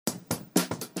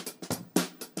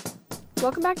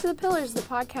Welcome back to The Pillars, the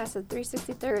podcast of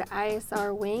 363rd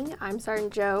ISR Wing. I'm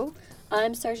Sergeant Joe.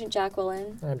 I'm Sergeant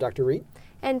Jacqulyn. I'm Dr. Reed.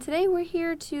 And today we're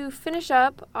here to finish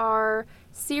up our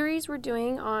series we're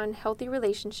doing on healthy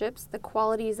relationships, the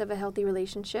qualities of a healthy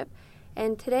relationship.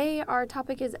 And today our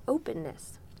topic is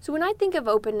openness. So when I think of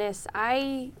openness,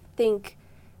 I think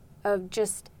of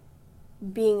just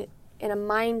being in a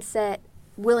mindset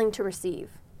willing to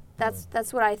receive.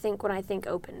 That's what I think when I think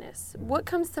openness. What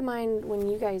comes to mind when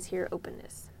you guys hear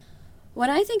openness?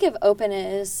 When I think of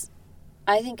openness,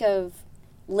 I think of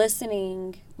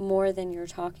listening more than you're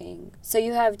talking. So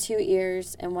you have two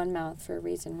ears and one mouth for a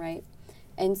reason, right?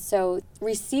 And so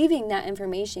receiving that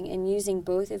information and using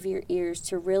both of your ears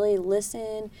to really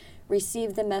listen,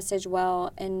 receive the message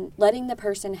well, and letting the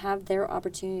person have their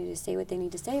opportunity to say what they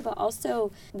need to say, but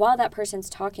also while that person's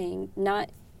talking,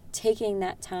 not taking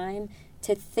that time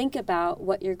to think about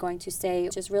what you're going to say.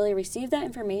 Just really receive that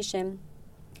information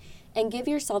and give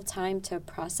yourself time to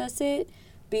process it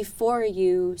before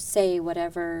you say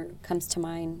whatever comes to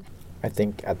mind. I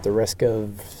think at the risk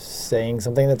of saying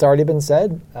something that's already been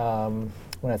said,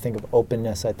 when I think of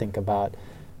openness, I think about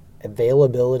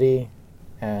availability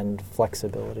and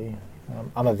flexibility.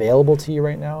 I'm available to you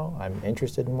right now. I'm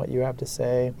interested in what you have to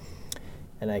say,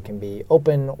 and I can be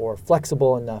open or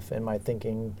flexible enough in my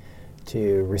thinking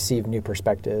to receive new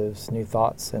perspectives, new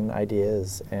thoughts and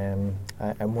ideas, and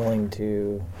I'm willing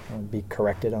to be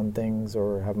corrected on things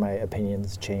or have my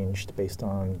opinions changed based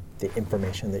on the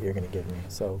information that you're going to give me.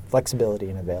 So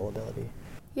flexibility and availability.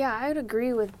 Yeah, I would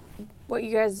agree with what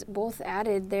you guys both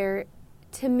added there.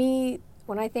 To me,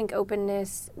 when I think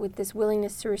openness with this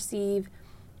willingness to receive,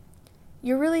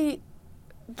 you're really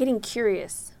getting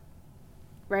curious,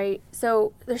 right?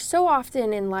 So there's so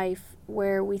often in life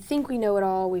where we think we know it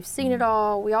all, we've seen it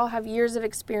all, we all have years of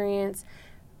experience,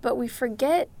 but we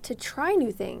forget to try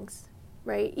new things,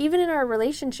 right? Even in our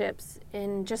relationships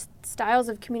and just styles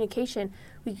of communication,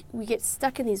 we get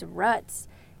stuck in these ruts,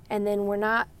 and then we're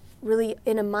not really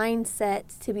in a mindset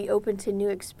to be open to new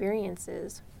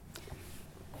experiences.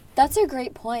 That's a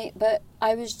great point, but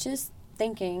I was just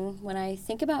thinking, when I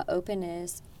think about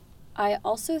openness, I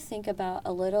also think about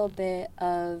a little bit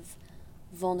of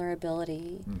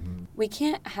vulnerability. Mm-hmm. We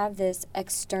can't have this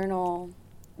external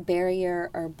barrier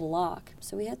or block.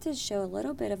 So we have to show a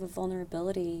little bit of a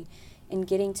vulnerability in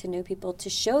getting to know people to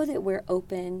show that we're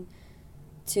open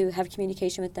to have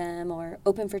communication with them or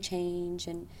open for change.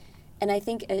 And I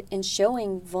think in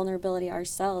showing vulnerability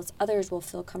ourselves, others will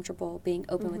feel comfortable being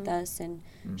open with us and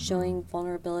showing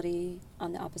vulnerability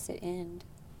on the opposite end.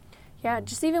 Yeah,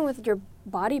 just even with your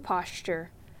body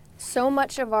posture. So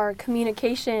much of our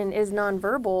communication is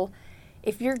nonverbal.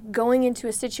 If you're going into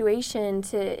a situation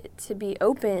to be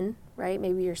open, right?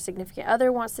 Maybe your significant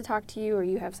other wants to talk to you, or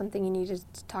you have something you need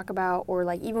to talk about, or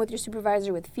like even with your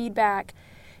supervisor with feedback,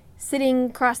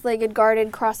 sitting cross-legged,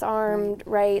 guarded, cross-armed,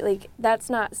 right? Like that's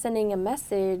not sending a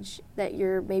message that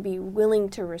you're maybe willing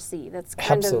to receive. That's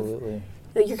kind Absolutely.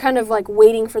 You're kind of like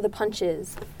waiting for the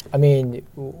punches. I mean,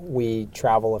 we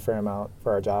travel a fair amount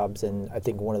for our jobs, and I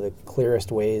think one of the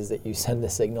clearest ways that you send the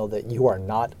signal that you are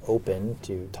not open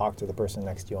to talk to the person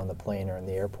next to you on the plane or in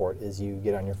the airport is you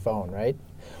get on your phone, right?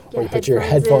 Or you put your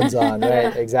headphones on,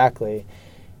 right? Exactly.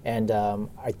 And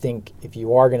I think if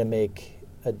you are going to make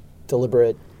a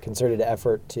deliberate, concerted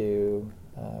effort to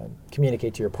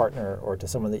communicate to your partner or to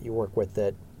someone that you work with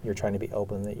that you're trying to be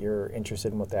open, that you're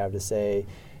interested in what they have to say,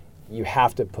 you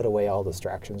have to put away all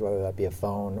distractions, whether that be a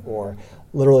phone or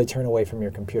literally turn away from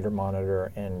your computer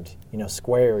monitor and,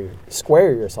 square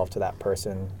yourself to that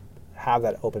person, have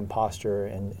that open posture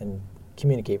and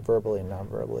communicate verbally and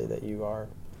non-verbally that you are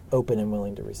open and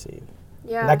willing to receive.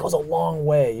 Yeah. And that goes a long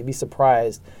way. You'd be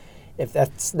surprised if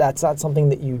that's not something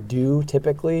that you do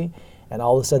typically, and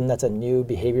all of a sudden that's a new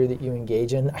behavior that you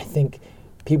engage in. I think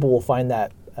people will find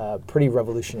that pretty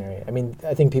revolutionary. I mean,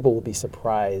 I think people will be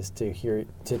surprised to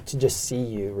just see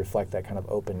you reflect that kind of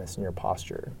openness in your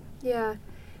posture. Yeah.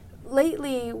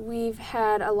 Lately, we've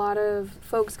had a lot of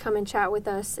folks come and chat with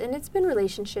us, and it's been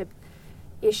relationship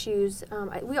issues.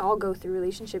 We all go through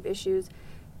relationship issues.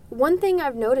 One thing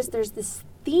I've noticed, there's this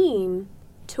theme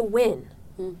to win,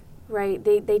 right?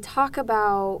 They talk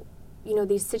about,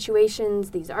 these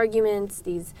situations, these arguments,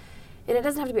 and it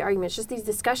doesn't have to be arguments, just these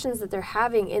discussions that they're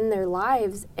having in their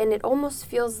lives, and it almost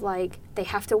feels like they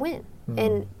have to win.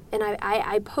 And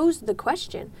I posed the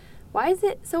question, why is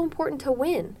it so important to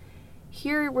win?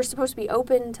 Here we're supposed to be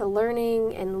open to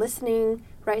learning and listening,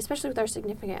 right, especially with our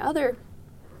significant other,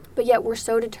 but yet we're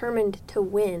so determined to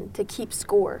win, to keep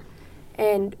score.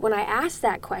 And when I asked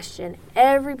that question,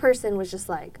 every person was just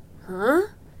like, huh?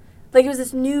 Like it was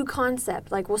this new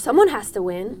concept, like, well, someone has to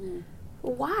win.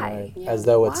 Why? Right? Yeah. As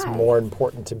though it's Why? more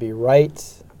important to be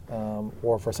right,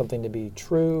 or for something to be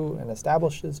true and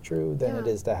established as true than it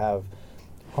Yeah. is to have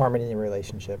harmony in a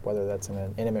relationship, whether that's in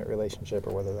an intimate relationship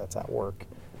or whether that's at work.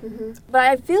 But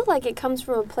I feel like it comes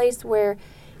from a place where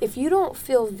if you don't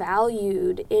feel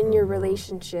valued in your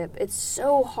relationship, it's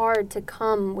so hard to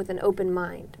come with an open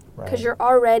mind because Right. you're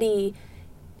already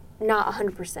not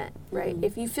 100%, right? Mhm.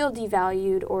 If you feel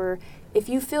devalued or if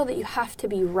you feel that you have to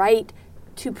be right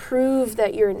to prove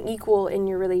that you're an equal in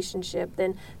your relationship,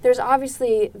 then there's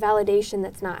obviously validation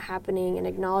that's not happening and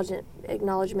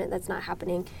acknowledgement that's not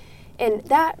happening. And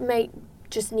that might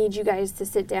just need you guys to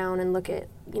sit down and look at,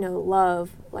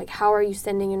 love. Like, how are you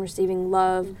sending and receiving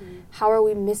love? How are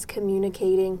we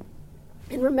miscommunicating?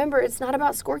 And remember, it's not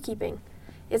about scorekeeping.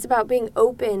 It's about being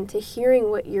open to hearing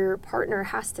what your partner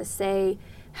has to say,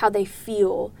 how they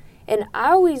feel. And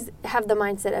I always have the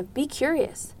mindset of be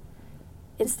curious.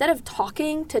 Instead of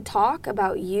talking to talk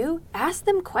about you, ask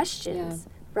them questions,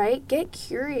 right? Get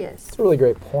curious. It's a really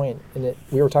great point. And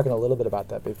we were talking a little bit about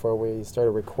that before we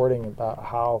started recording, about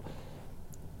how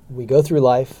we go through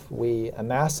life, we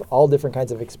amass all different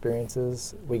kinds of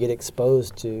experiences, we get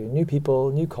exposed to new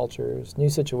people, new cultures, new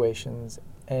situations,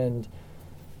 and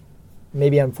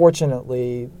maybe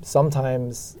unfortunately,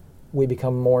 sometimes we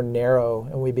become more narrow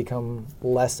and we become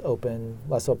less open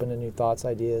to new thoughts,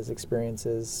 ideas,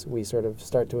 experiences. We sort of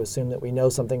start to assume that we know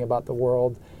something about the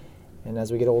world. And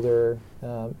as we get older,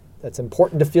 it's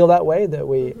important to feel that way,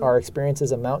 that our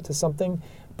experiences amount to something.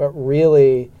 But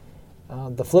really,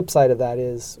 the flip side of that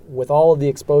is, with all of the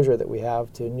exposure that we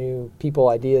have to new people,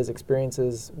 ideas,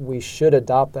 experiences, we should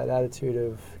adopt that attitude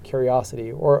of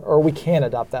curiosity, or we can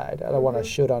adopt that. I don't want to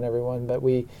shoot on everyone, but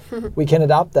we can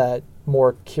adopt that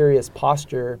more curious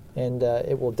posture, and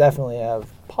it will definitely have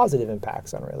positive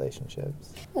impacts on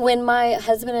relationships. When my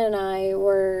husband and I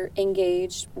were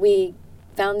engaged, we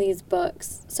found these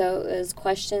books. So it was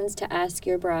questions to ask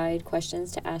your bride,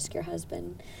 questions to ask your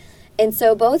husband. And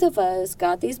so both of us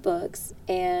got these books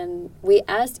and we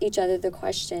asked each other the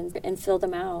questions and filled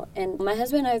them out. And my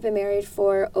husband and I have been married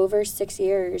for over 6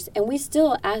 years, and we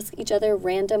still ask each other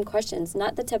random questions,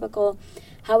 not the typical,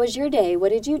 how was your day?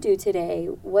 What did you do today?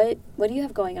 What do you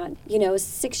have going on?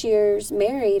 6 years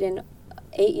married and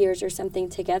 8 years or something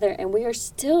together, and we are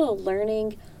still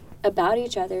learning about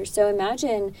each other. So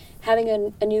imagine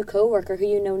having a new coworker who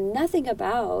you know nothing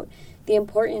about, the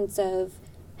importance of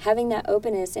having that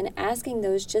openness and asking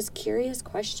those just curious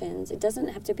questions. It doesn't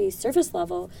have to be surface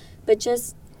level, but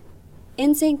just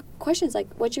insane questions like,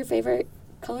 what's your favorite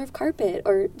color of carpet?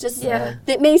 Or just,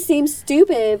 that may seem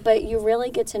stupid, but you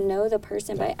really get to know the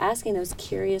person by asking those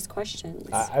curious questions.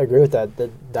 I agree with that.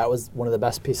 That was one of the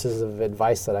best pieces of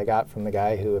advice that I got from the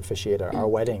guy who officiated our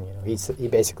wedding. He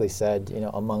basically said,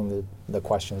 among the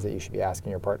questions that you should be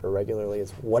asking your partner regularly is,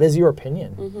 what is your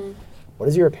opinion? What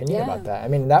is your opinion about that? I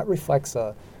mean, that reflects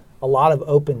a lot of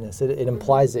openness. It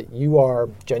implies that you are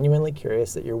genuinely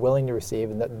curious, that you're willing to receive,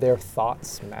 and that their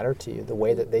thoughts matter to you. The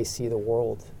way that they see the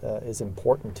world is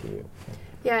important to you.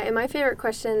 Yeah, and my favorite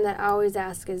question that I always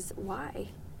ask is why,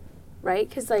 right?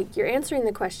 Because, you're answering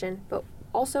the question, but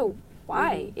also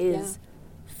why is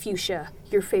fuchsia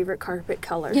your favorite carpet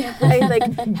color? Right?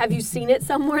 Have you seen it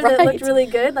somewhere that looked really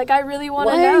good? I really want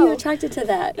to know. Why are you attracted to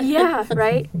that? Yeah,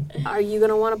 right? Are you going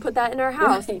to want to put that in our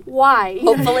house? Right. Why?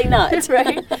 Hopefully not.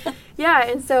 Right? Yeah,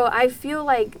 and so I feel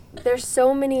like there's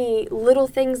so many little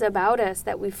things about us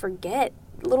that we forget,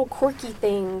 little quirky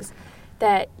things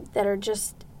that are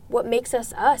just what makes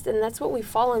us us, and that's what we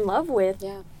fall in love with.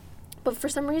 Yeah. But for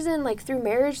some reason, through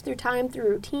marriage, through time, through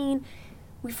routine,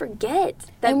 we forget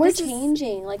that and we're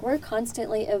changing. We're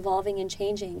constantly evolving and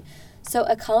changing. So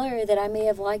a color that I may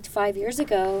have liked 5 years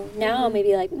ago, now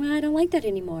maybe I don't like that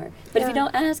anymore. But if you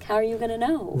don't ask, how are you going to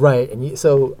know? Right. And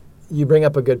so you bring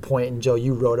up a good point, and Jill,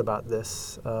 you wrote about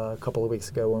this a couple of weeks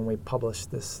ago when we published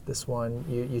this one.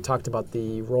 You talked about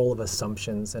the role of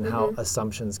assumptions and how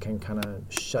assumptions can kind of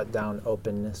shut down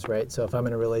openness, right? So if I'm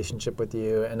in a relationship with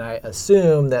you and I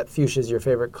assume that fuchsia is your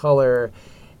favorite color,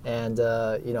 and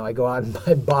I go out and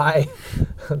I buy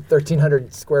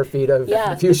 1,300 square feet of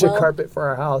fuchsia carpet for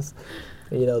our house.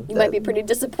 You might be pretty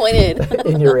disappointed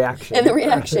in your reaction. In the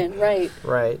reaction, right.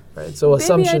 Right. So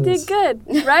assumptions. Maybe I did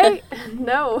good, right?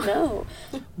 No.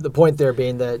 The point there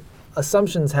being that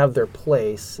assumptions have their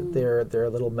place. They're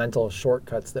little mental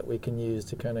shortcuts that we can use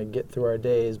to kind of get through our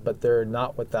days, but they're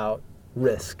not without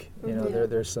risk.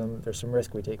 There's some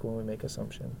risk we take when we make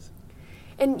assumptions.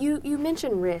 And you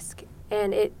mentioned risk,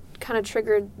 and it kind of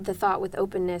triggered the thought with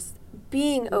openness.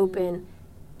 Being open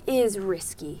is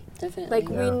risky. Definitely. Like,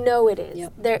 we know it is.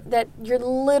 Yep. That you're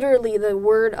literally, the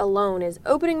word alone is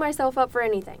opening myself up for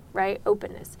anything, right?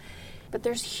 Openness. But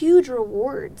there's huge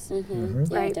rewards, Mm-hmm.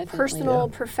 right? Yeah, Personal,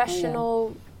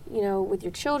 professional, you know, with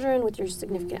your children, with your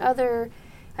significant other,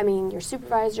 I mean, your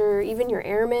supervisor, even your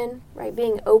airmen, right?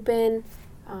 Being open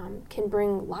can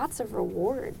bring lots of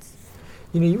rewards.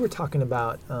 You know, you were talking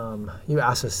about, you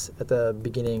asked us at the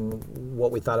beginning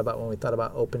what we thought about when we thought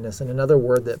about openness, and another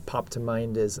word that popped to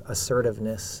mind is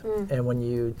assertiveness. And when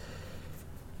you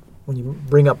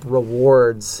bring up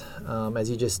rewards, as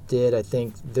you just did, I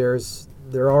think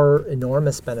there are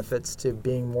enormous benefits to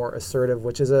being more assertive,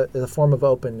 which is a form of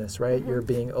openness, right? You're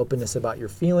being openness about your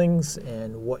feelings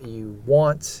and what you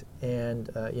want and,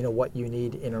 you know, what you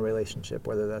need in a relationship,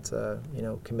 whether that's a, you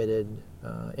know, committed,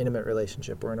 intimate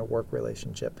relationship or in a work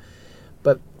relationship.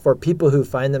 But for people who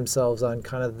find themselves on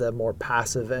kind of the more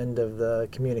passive end of the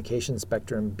communication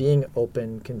spectrum, being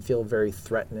open can feel very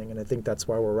threatening. And I think that's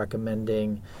why we're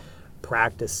recommending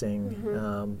practicing.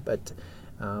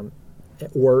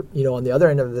 Or, you know, on the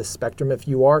other end of the spectrum, if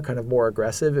you are kind of more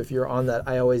aggressive, if you're on that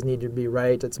I always need to be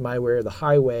right, it's my way or the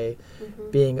highway,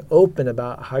 being open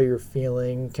about how you're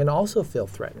feeling can also feel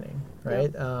threatening,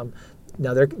 right?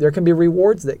 Now, there can be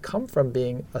rewards that come from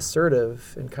being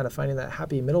assertive and kind of finding that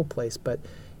happy middle place, but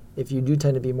if you do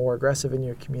tend to be more aggressive in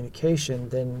your communication,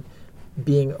 then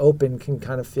being open can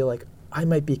kind of feel like, I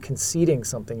might be conceding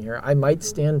something here. I might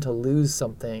stand to lose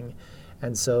something,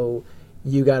 and so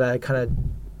you got to kind of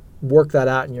work that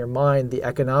out in your mind, the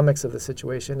economics of the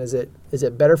situation. Is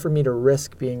it better for me to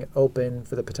risk being open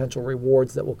for the potential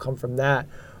rewards that will come from that?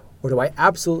 Or do I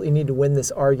absolutely need to win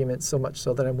this argument so much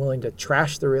so that I'm willing to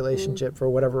trash the relationship for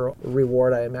whatever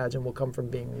reward I imagine will come from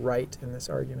being right in this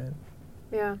argument?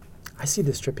 Yeah. I see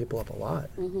this trip people up a lot.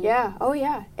 Yeah. Oh,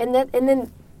 yeah. And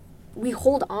then we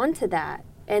hold on to that.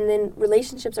 And then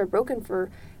relationships are broken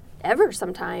forever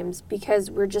sometimes because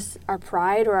our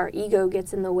pride or our ego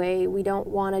gets in the way. We don't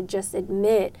want to just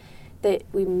admit that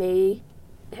we may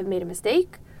have made a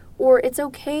mistake, or it's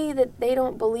okay that they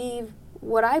don't believe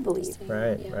what I believe.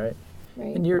 Right.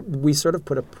 And we sort of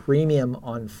put a premium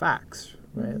on facts,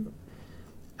 right?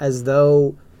 As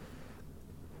though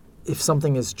if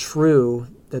something is true,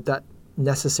 that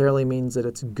necessarily means that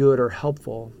it's good or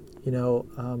helpful. You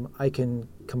know, I can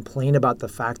complain about the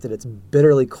fact that it's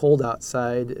bitterly cold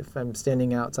outside if I'm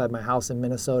standing outside my house in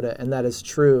Minnesota, and that is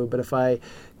true. But if I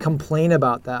complain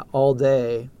about that all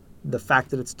day, the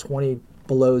fact that it's 20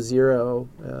 below zero,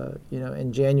 you know,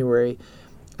 in January,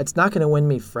 it's not going to win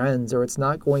me friends, or it's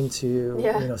not going to,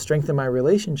 you know, strengthen my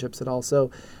relationships at all.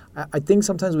 So I think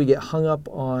sometimes we get hung up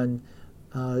on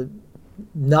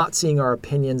not seeing our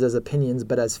opinions as opinions,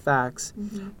 but as facts,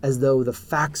 as though the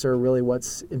facts are really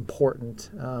what's important,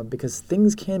 because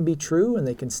things can be true and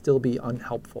they can still be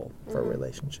unhelpful for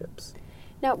relationships.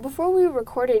 Now, before we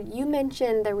recorded, you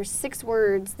mentioned there were 6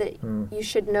 words that you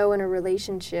should know in a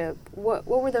relationship. What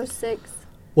were those 6?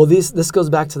 Well, this goes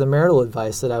back to the marital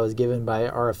advice that I was given by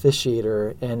our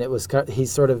officiator, and he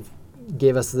sort of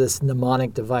gave us this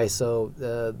mnemonic device. So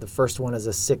the first one is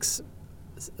a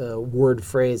 6-word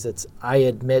phrase. It's, I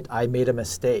admit I made a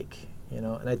mistake. You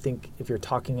know, and I think if you're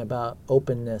talking about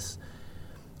openness,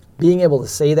 being able to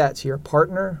say that to your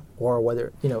partner, or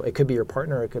whether, you know, it could be your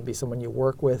partner, it could be someone you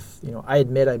work with, you know, I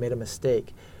admit I made a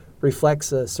mistake,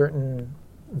 reflects a certain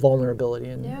vulnerability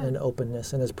and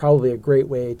openness, and is probably a great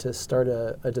way to start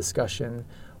a discussion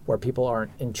where people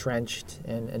aren't entrenched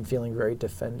and feeling very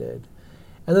defended.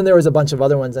 And then there was a bunch of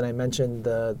other ones, and I mentioned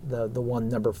the one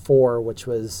number 4, which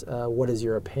was what is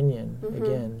your opinion?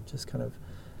 Again, just kind of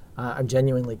I'm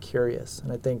genuinely curious,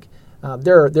 and I think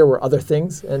there were other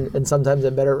things, and sometimes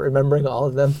I'm better at remembering all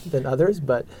of them than others,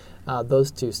 but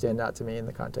those 2 stand out to me in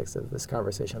the context of this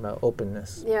conversation about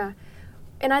openness. Yeah,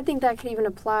 and I think that could even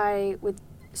apply with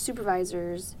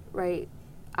supervisors, right?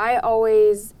 I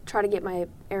always try to get my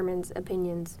airmen's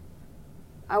opinions.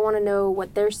 I want to know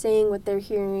what they're seeing, what they're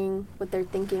hearing, what they're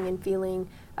thinking and feeling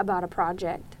about a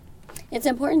project. It's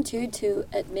important, too, to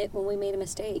admit when we made a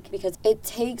mistake, because it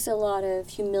takes a lot of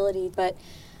humility, but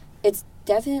it's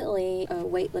definitely a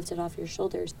weight lifted off your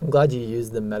shoulders. I'm glad you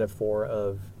used the metaphor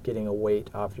of getting a weight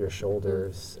off your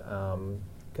shoulders,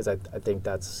 because I think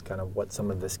that's kind of what some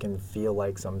of this can feel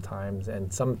like sometimes.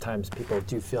 And sometimes people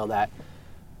do feel that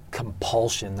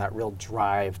compulsion, that real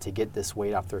drive to get this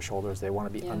weight off their shoulders. They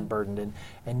want to be unburdened.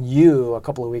 And you, a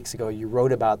couple of weeks ago, you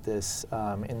wrote about this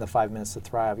in the 5 Minutes to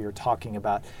Thrive. You were talking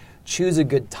about choose a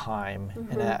good time.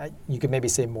 And you could maybe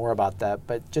say more about that,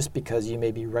 but just because you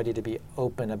may be ready to be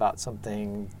open about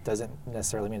something doesn't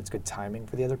necessarily mean it's good timing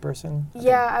for the other person.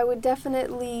 I would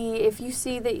definitely, if you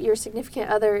see that your significant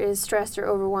other is stressed or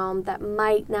overwhelmed, that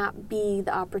might not be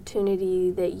the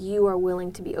opportunity that you are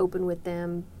willing to be open with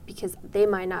them, because they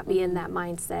might not be in that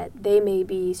mindset. They may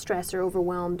be stressed or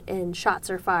overwhelmed and shots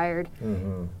are fired,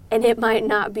 and it might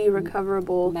not be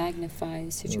recoverable. Magnify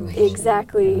the situation.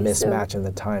 Exactly. And mismatch in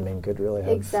the timing could really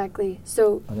have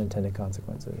So unintended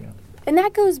consequences. Yeah. And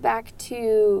that goes back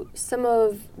to some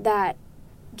of that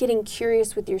getting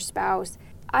curious with your spouse.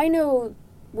 I know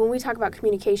when we talk about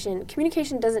communication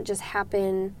doesn't just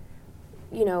happen,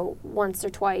 once or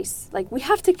twice. Like, we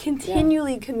have to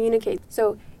continually communicate.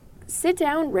 So sit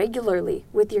down regularly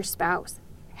with your spouse.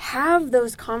 Have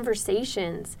those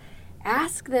conversations.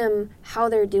 Ask them how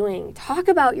they're doing. Talk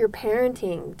about your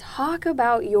parenting. Talk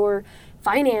about your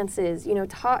finances.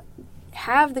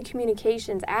 Have the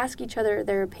communications. Ask each other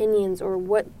their opinions or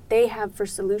what they have for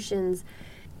solutions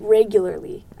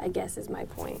regularly, I guess is my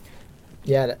point.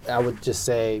 Yeah, I would just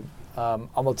say,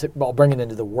 I'll bring it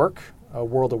into the world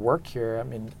of work here. I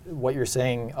mean, what you're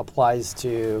saying applies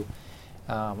to,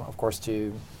 of course,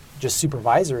 to just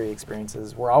supervisory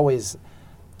experiences. We're always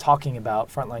talking about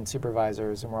frontline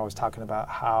supervisors, and we're always talking about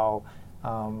how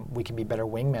we can be better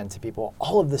wingmen to people.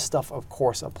 All of this stuff, of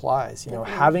course, applies.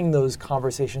 Having those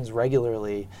conversations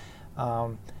regularly,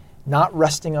 not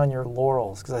resting on your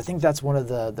laurels, because I think that's one of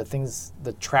the things,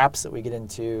 the traps that we get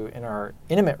into in our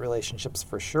intimate relationships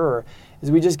for sure,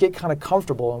 is we just get kind of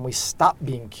comfortable and we stop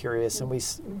being curious and we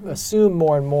assume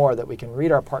more and more that we can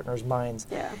read our partner's minds.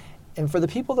 Yeah. And for the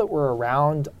people that we're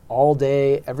around all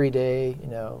day, every day,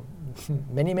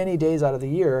 many, many days out of the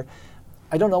year,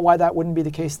 I don't know why that wouldn't be the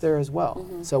case there as well.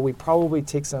 So we probably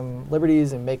take some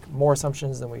liberties and make more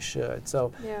assumptions than we should.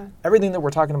 So everything that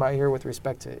we're talking about here with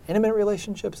respect to intimate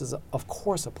relationships of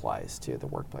course applies to the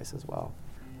workplace as well.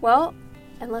 Well,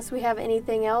 unless we have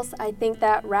anything else, I think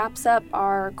that wraps up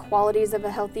our Qualities of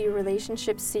a Healthy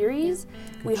Relationship series.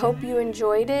 We hope you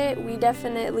enjoyed it. We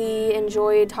definitely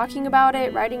enjoyed talking about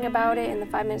it, writing about it in the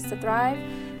 5 Minutes to Thrive.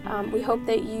 We hope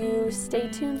that you stay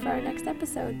tuned for our next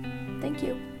episode. Thank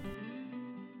you.